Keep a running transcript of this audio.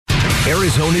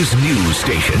Arizona's news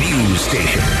station.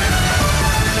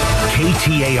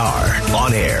 KTAR.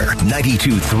 On air,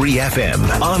 92.3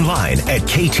 FM. Online at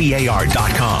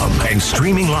KTAR.com. And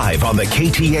streaming live on the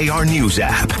KTAR News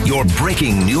app. Your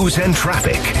breaking news and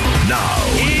traffic. Now.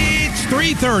 It's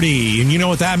 3:30, and you know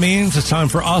what that means? It's time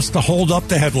for us to hold up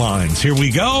the headlines. Here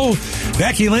we go.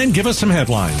 Becky Lynn, give us some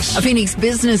headlines. A Phoenix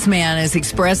businessman is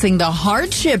expressing the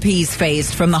hardship he's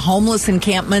faced from the homeless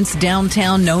encampments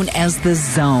downtown known as the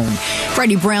Zone.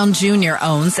 Freddie Brown Jr.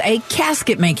 owns a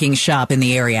casket-making shop in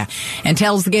the area and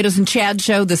tells the Gaydos and Chad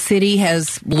show the city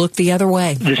has looked the other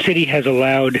way. The city has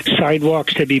allowed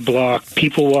sidewalks to be blocked,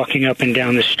 people walking up and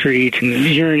down the street and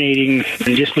urinating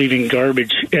and just leaving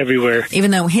garbage everywhere.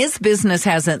 Even though his business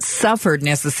hasn't suffered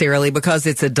necessarily because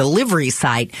it's a delivery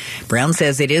site, Brown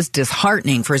says it is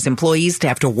disheartening for his employees to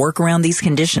have to work around these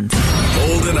conditions.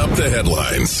 Holding up the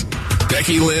headlines.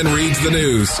 Becky Lynn reads the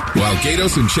news while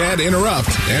Gaydos and Chad interrupt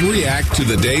and react to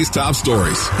the day's top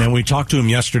stories. And we talked to him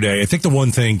yesterday. I think the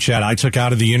one thing, Chad, I took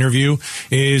out of the interview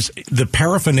is the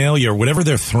paraphernalia, whatever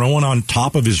they're throwing on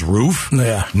top of his roof.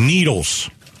 Yeah. Needles,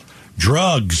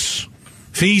 drugs,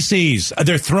 feces.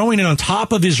 They're throwing it on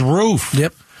top of his roof.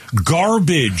 Yep.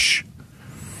 Garbage.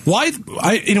 Why?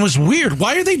 It was weird.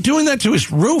 Why are they doing that to his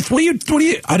roof? What do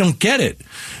you? I don't get it.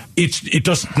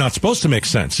 It's not supposed to make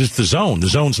sense. It's the Zone. The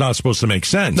Zone's not supposed to make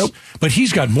sense. Nope. But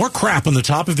he's got more crap on the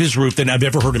top of his roof than I've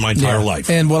ever heard in my entire life.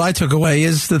 And what I took away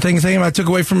is the thing I took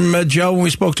away from Joe when we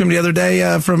spoke to him the other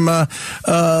day from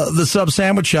the Sub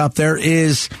Sandwich Shop there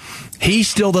is he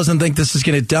still doesn't think this is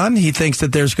going to get done. He thinks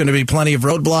that there's going to be plenty of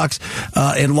roadblocks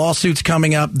and lawsuits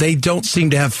coming up. They don't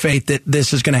seem to have faith that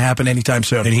this is going to happen anytime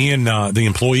soon. And he and the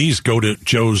employees go to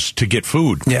Joe's to get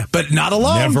food. Yeah, but not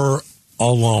alone. Never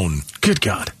alone. Good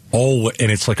God. Oh, and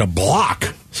it's like a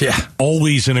block. Yeah.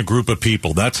 Always in a group of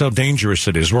people. That's how dangerous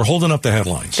it is. We're holding up the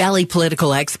headlines. Valley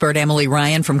political expert Emily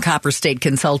Ryan from Copper State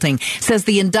Consulting says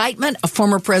the indictment of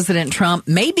former President Trump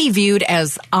may be viewed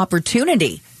as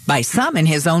opportunity by some in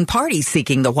his own party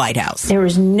seeking the White House. There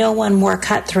is no one more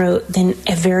cutthroat than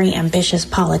a very ambitious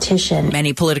politician.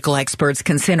 Many political experts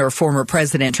consider former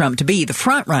President Trump to be the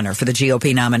front runner for the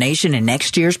GOP nomination in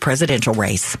next year's presidential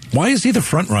race. Why is he the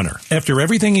front runner? After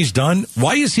everything he's done,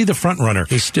 why is he the front runner?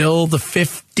 He's still the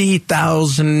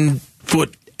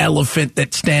 50,000-foot elephant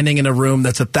that's standing in a room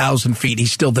that's 1,000 feet.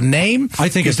 He's still the name. I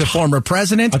think he's the former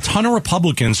president. A ton of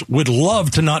Republicans would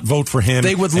love to not vote for him.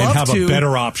 They would love and have to, a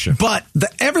better option. But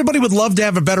everybody would love to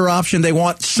have a better option. They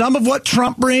want some of what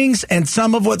Trump brings and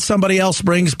some of what somebody else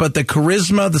brings, but the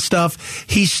charisma, the stuff,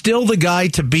 he's still the guy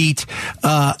to beat.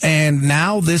 And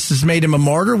now this has made him a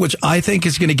martyr, which I think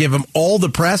is going to give him all the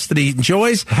press that he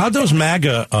enjoys. How'd those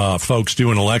MAGA folks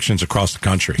do in elections across the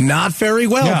country? Not very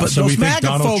well, yeah, but so those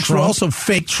MAGA folks were also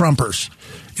fake Trumpers.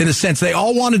 In a sense, they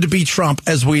all wanted to be Trump,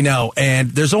 as we know,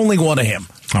 and there's only one of him.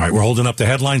 All right, we're holding up the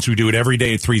headlines. We do it every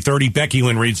day at 3:30. Becky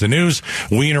Lynn reads the news.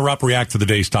 We interrupt, react to the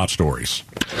day's top stories.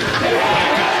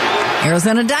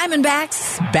 Arizona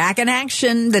Diamondbacks back in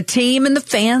action. The team and the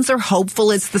fans are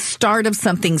hopeful it's the start of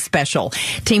something special.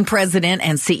 Team president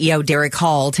and CEO Derek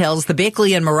Hall tells the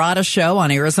Becky and Murata show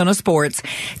on Arizona Sports,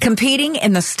 competing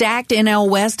in the stacked NL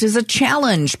West is a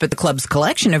challenge, but the club's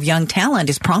collection of young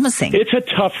talent is promising. It's a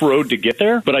tough road to get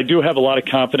there, but I do have a lot of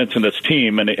confidence in this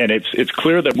team, and it's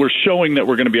clear that we're showing that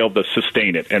we're going to be able to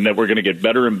sustain it and that we're going to get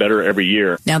better and better every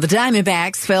year. Now, the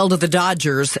Diamondbacks fell to the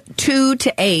Dodgers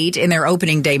 2-8 in their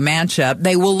opening day match.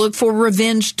 They will look for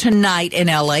revenge tonight in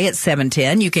L.A. at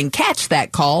 7:10. You can catch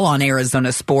that call on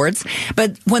Arizona Sports.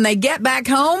 But when they get back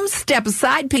home, step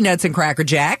aside peanuts and Cracker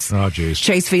Jacks. Oh, geez.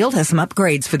 Chase Field has some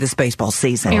upgrades for this baseball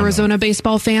season. Arizona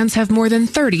baseball fans have more than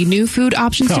 30 new food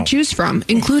options to choose from,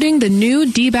 including the new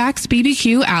D-Backs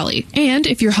BBQ Alley. And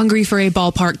if you're hungry for a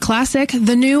ballpark classic,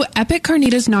 the new Epic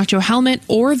Carnitas Nacho Helmet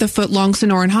or the foot-long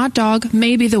Sonoran hot dog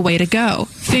may be the way to go.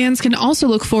 Fans can also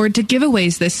look forward to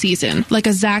giveaways this season, like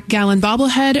a Zach Gallen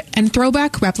bobblehead and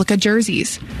throwback replica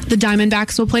jerseys. The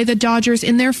Diamondbacks will play the Dodgers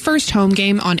in their first home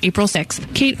game on April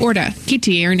 6th. Kate Orta,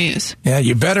 KTAR News. Yeah,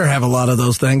 you better have a lot of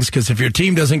those things, because if your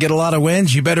team doesn't get a lot of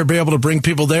wins, you better be able to bring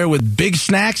people there with big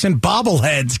snacks and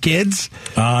bobbleheads, kids.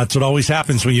 That's what always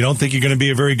happens when you don't think you're going to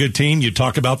be a very good team. You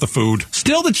talk about the food.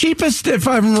 Still the cheapest, if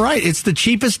I'm right. It's the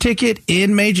cheapest ticket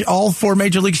in all four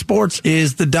major league sports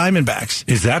is the Diamondbacks.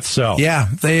 Is that so? Yeah,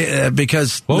 they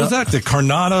because... What was that? The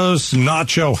Carnitas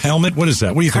Nacho Helmet? What is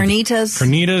that? What do you think?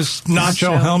 Carnitas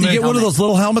Nacho Helmet. You get one of those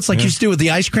little helmets like you used to do with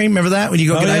the ice cream. Remember that when you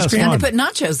go get ice cream? And they put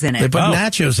nachos in it. They put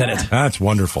nachos in it. That's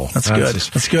wonderful. That's good.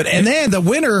 That's good. And then the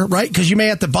winner, right? Because you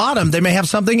may at the bottom, they may have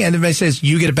something, and it may says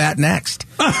you get a bat next.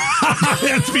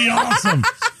 That'd be awesome.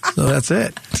 So that's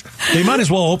it. They might as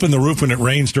well open the roof when it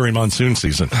rains during monsoon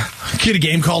season. Get a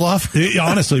game called off?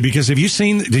 Honestly, because did you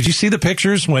see the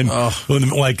pictures when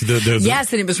like the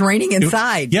yes, and it was raining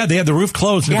inside. Yeah, they had the roof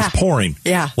closed and it was pouring.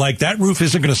 Yeah. Like that roof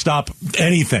isn't going to stop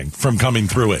anything from coming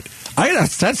through it.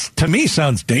 That's to me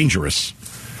sounds dangerous.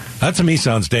 That to me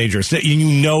sounds dangerous.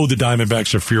 You know the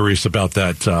Diamondbacks are furious about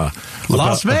that.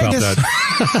 Las Vegas.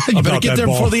 You better get there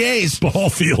before the A's.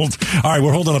 Ball field. All right,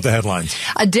 we're holding up the headlines.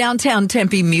 A downtown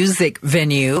Tempe music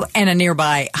venue and a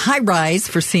nearby high-rise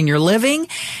for senior living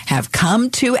have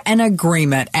come to an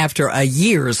agreement after a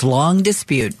years-long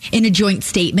dispute. In a joint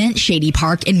statement, Shady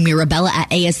Park and Mirabella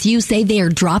at ASU say they are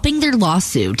dropping their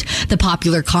lawsuit. The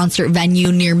popular concert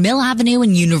venue near Mill Avenue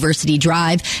and University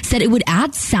Drive said it would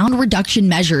add sound reduction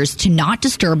measures to not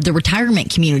disturb the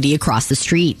retirement community across the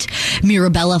street.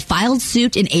 Mirabella filed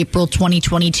suit in April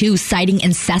 2022, citing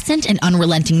incessant and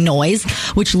unrelenting noise,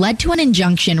 which led to an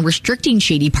injunction restricting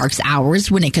Shady Park's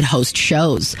hours when it could host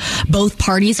shows. Both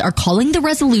parties are calling the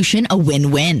resolution a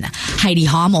win-win. Heidi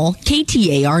Hommel,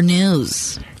 KTAR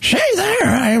News. Hey there,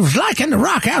 I was liking to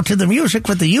rock out to the music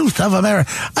with the youth of America.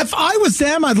 If I was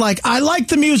them, I like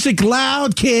the music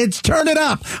loud, kids, turn it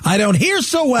up. I don't hear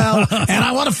so well, and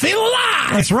I want to feel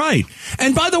alive. That's right.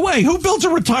 And by the way, who builds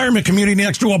a retirement community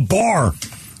next to a bar?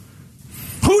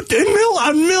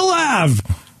 On Mill Ave?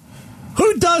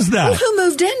 Who does that? Well, who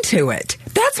moved into it?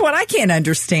 That's what I can't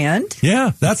understand.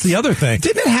 Yeah, that's the other thing.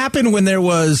 Didn't it happen when there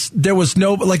was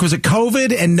no, like, was it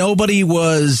COVID and nobody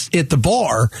was at the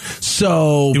bar?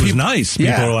 So it was nice.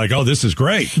 People were like, oh, this is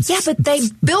great. Yeah, but they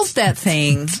built that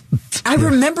thing. I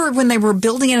remember when they were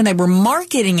building it and they were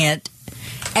marketing it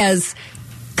as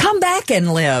come back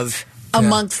and live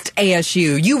amongst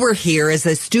ASU. You were here as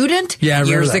a student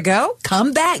years ago.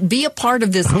 Come back, be a part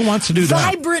of this. Who wants to do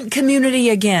that? Vibrant community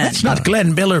again. It's not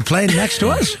Glenn Miller playing next to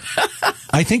us.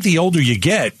 I think the older you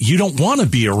get, you don't want to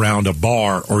be around a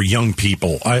bar or young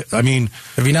people. I mean,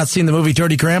 have you not seen the movie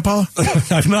Dirty Grandpa?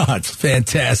 I've not.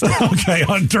 Fantastic. Okay,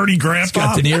 on Dirty Grandpa. It's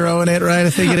got De Niro in it, right? I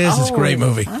think it is. It's a great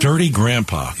movie. Dirty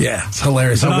Grandpa. Yeah, it's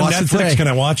hilarious. Is it on Netflix? Can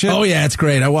I watch it? Oh, yeah, it's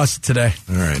great. I watched it today.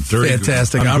 All right.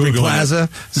 Fantastic. Aubrey Plaza,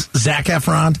 Zac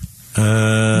Efron.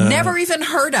 Never even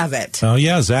heard of it. Oh,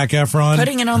 yeah, Zac Efron.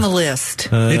 Putting it on the list.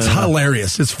 It's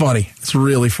hilarious. It's funny. It's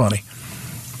really funny.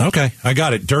 Okay, I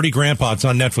got it. Dirty Grandpa. It's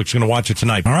on Netflix. Going to watch it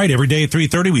tonight. All right, every day at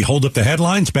 3:30, we hold up the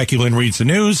headlines. Becky Lynn reads the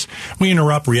news. We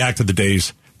interrupt, react to the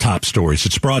day's top stories.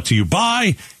 It's brought to you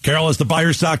by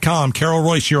CarolIsTheBuyers.com. Carol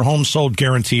Royce, your home sold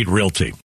guaranteed realty.